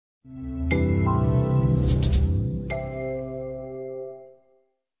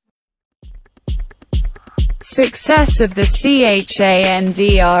Success of the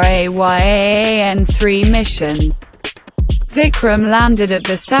Chandrayaan-3 mission. Vikram landed at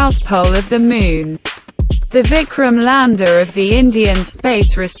the South Pole of the Moon. The Vikram lander of the Indian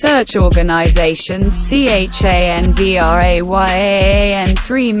Space Research Organization's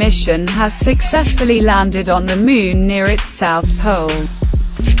Chandrayaan-3 mission has successfully landed on the Moon near its South Pole.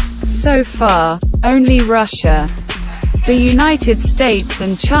 So far, only Russia, the United States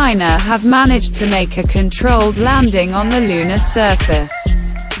and China have managed to make a controlled landing on the lunar surface.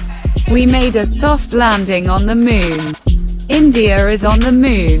 We made a soft landing on the Moon. India is on the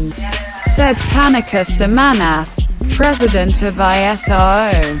Moon, said Panika Somanath, president of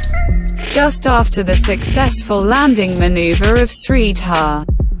ISRO, just after the successful landing maneuver of Sridhar.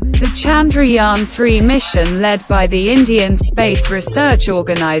 The Chandrayaan-3 mission led by the Indian Space Research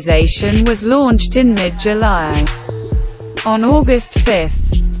Organization was launched in mid-July. On August 5,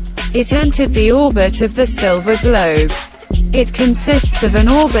 it entered the orbit of the Silver Globe. It consists of an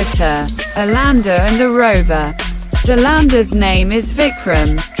orbiter, a lander and a rover. The lander's name is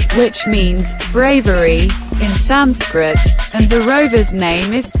Vikram, which means bravery in Sanskrit, and the rover's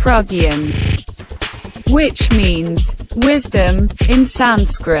name is Pragyan, which means wisdom in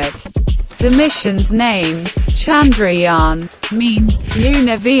Sanskrit. The mission's name, Chandrayaan, means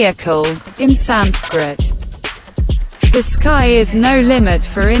lunar vehicle in Sanskrit. The sky is no limit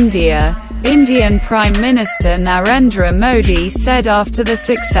for India, Indian Prime Minister Narendra Modi said after the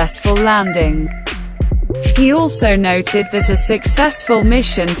successful landing. He also noted that a successful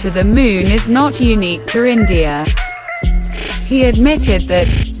mission to the Moon is not unique to India. He admitted that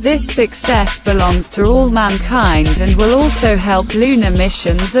this success belongs to all mankind and will also help lunar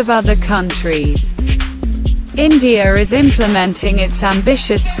missions of other countries. India is implementing its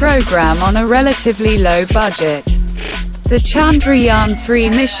ambitious program on a relatively low budget. The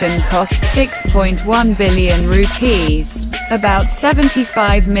Chandrayaan-3 mission cost 6.1 billion rupees, about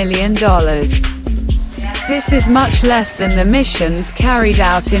 $75 million. This is much less than the missions carried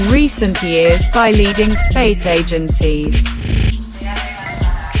out in recent years by leading space agencies.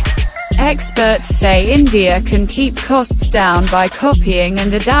 Experts say India can keep costs down by copying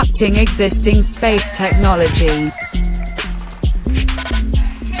and adapting existing space technology,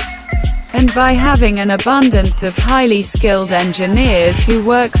 and by having an abundance of highly skilled engineers who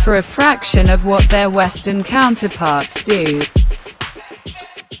work for a fraction of what their Western counterparts do.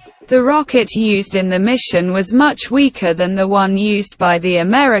 The rocket used in the mission was much weaker than the one used by the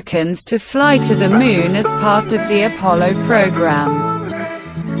Americans to fly to the Moon as part of the Apollo program.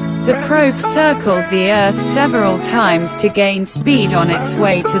 The probe circled the Earth several times to gain speed on its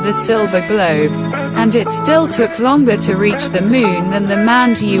way to the Silver Globe, and it still took longer to reach the Moon than the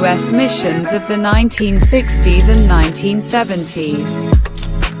manned U.S. missions of the 1960s and 1970s,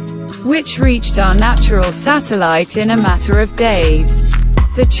 which reached our natural satellite in a matter of days.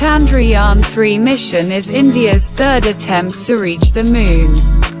 The Chandrayaan-3 mission is India's third attempt to reach the Moon.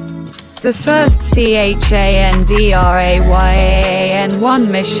 The first Chandrayaan-1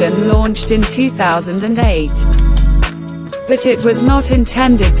 mission launched in 2008. But it was not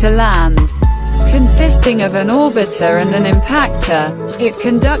intended to land. Consisting of an orbiter and an impactor, it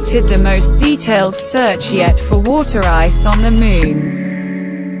conducted the most detailed search yet for water ice on the Moon.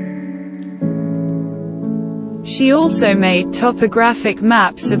 She also made topographic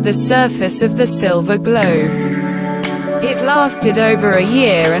maps of the surface of the Silver Globe. It lasted over a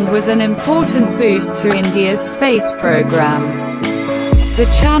year and was an important boost to India's space program. The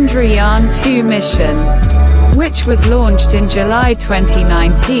Chandrayaan-2 mission, which was launched in July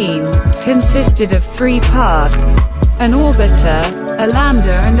 2019, consisted of 3 parts: an orbiter, a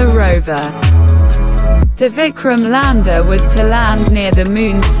lander and a rover. The Vikram lander was to land near the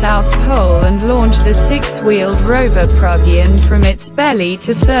Moon's South Pole and launch the 6-wheeled rover Pragyan from its belly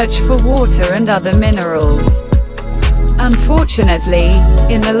to search for water and other minerals. Unfortunately,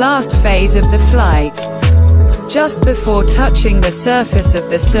 in the last phase of the flight, just before touching the surface of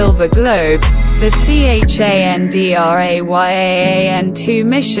the Silver Globe, the Chandrayaan-2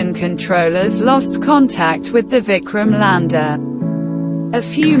 mission controllers lost contact with the Vikram lander. A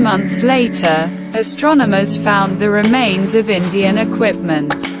few months later, astronomers found the remains of Indian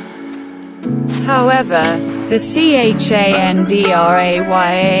equipment. However, the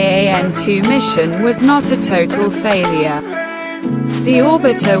Chandrayaan-2 mission was not a total failure. The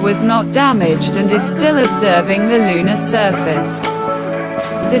orbiter was not damaged and is still observing the lunar surface.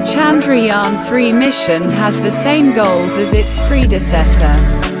 The Chandrayaan-3 mission has the same goals as its predecessor.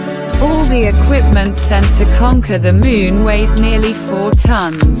 All the equipment sent to conquer the Moon weighs nearly 4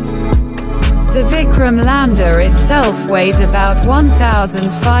 tons. The Vikram lander itself weighs about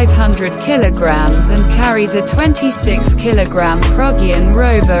 1,500 kilograms and carries a 26-kilogram Progyan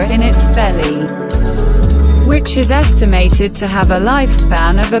rover in its belly, which is estimated to have a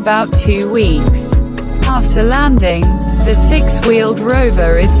lifespan of about 2 weeks. After landing, the 6-wheeled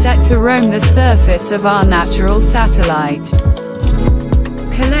rover is set to roam the surface of our natural satellite,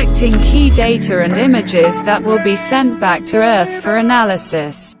 collecting key data and images that will be sent back to Earth for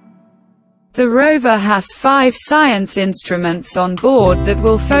analysis. The rover has 5 science instruments on board that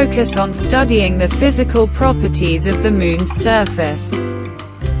will focus on studying the physical properties of the Moon's surface,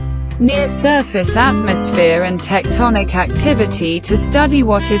 near-surface atmosphere and tectonic activity to study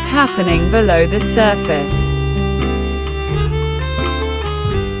what is happening below the surface.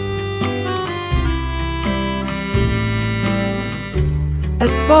 A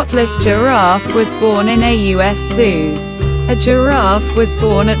spotless giraffe was born in a U.S. zoo. A giraffe was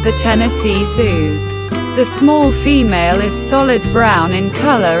born at the Tennessee Zoo. The small female is solid brown in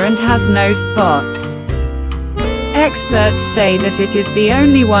color and has no spots. Experts say that it is the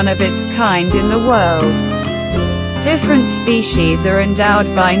only one of its kind in the world. Different species are endowed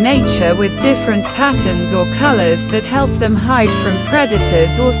by nature with different patterns or colors that help them hide from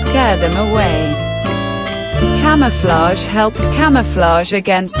predators or scare them away. Camouflage helps camouflage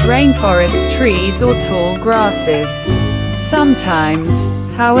against rainforest trees or tall grasses. Sometimes,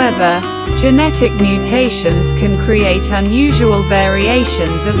 however, genetic mutations can create unusual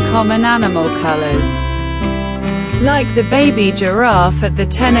variations of common animal colors. Like the baby giraffe at the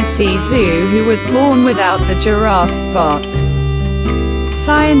Tennessee Zoo who was born without the giraffe spots.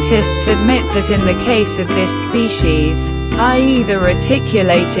 Scientists admit that in the case of this species, i.e. the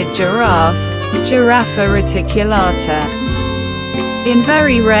reticulated giraffe, Giraffa reticulata, in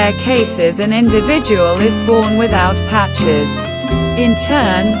very rare cases an individual is born without patches. In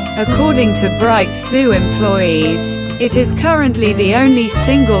turn, according to Bright's zoo employees, it is currently the only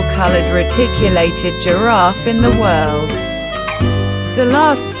single-colored reticulated giraffe in the world. The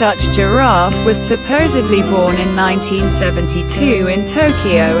last such giraffe was supposedly born in 1972 in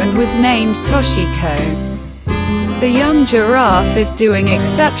Tokyo and was named Toshiko. The young giraffe is doing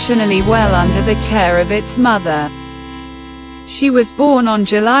exceptionally well under the care of its mother. She was born on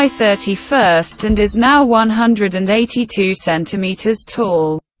July 31st and is now 182 centimeters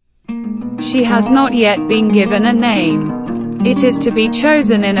tall. She has not yet been given a name. It is to be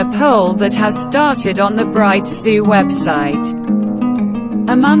chosen in a poll that has started on the Bright Zoo website.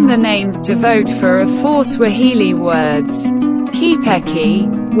 Among the names to vote for are 4 Swahili words. Kipekee,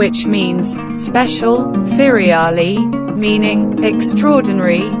 which means special, Firiali, meaning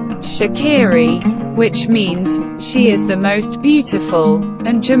extraordinary, Shakiri, which means she is the most beautiful,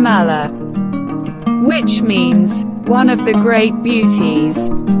 and Jamala, which means one of the great beauties.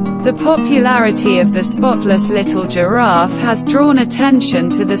 The popularity of the spotless little giraffe has drawn attention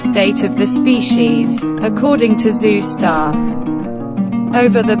to the state of the species, according to zoo staff.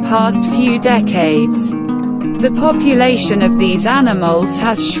 Over the past few decades, the population of these animals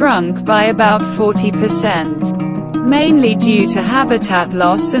has shrunk by about 40%, mainly due to habitat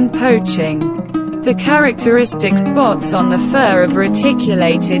loss and poaching. The characteristic spots on the fur of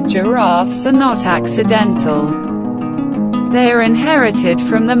reticulated giraffes are not accidental. They are inherited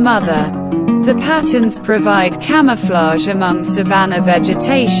from the mother. The patterns provide camouflage among savanna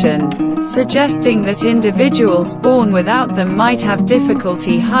vegetation, suggesting that individuals born without them might have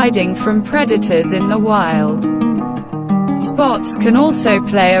difficulty hiding from predators in the wild. Spots can also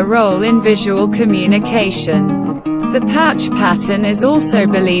play a role in visual communication. The patch pattern is also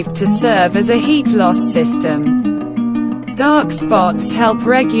believed to serve as a heat loss system. Dark spots help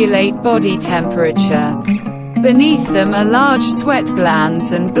regulate body temperature. Beneath them are large sweat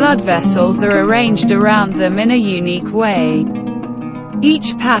glands and blood vessels are arranged around them in a unique way.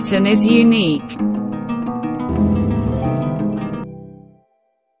 Each pattern is unique.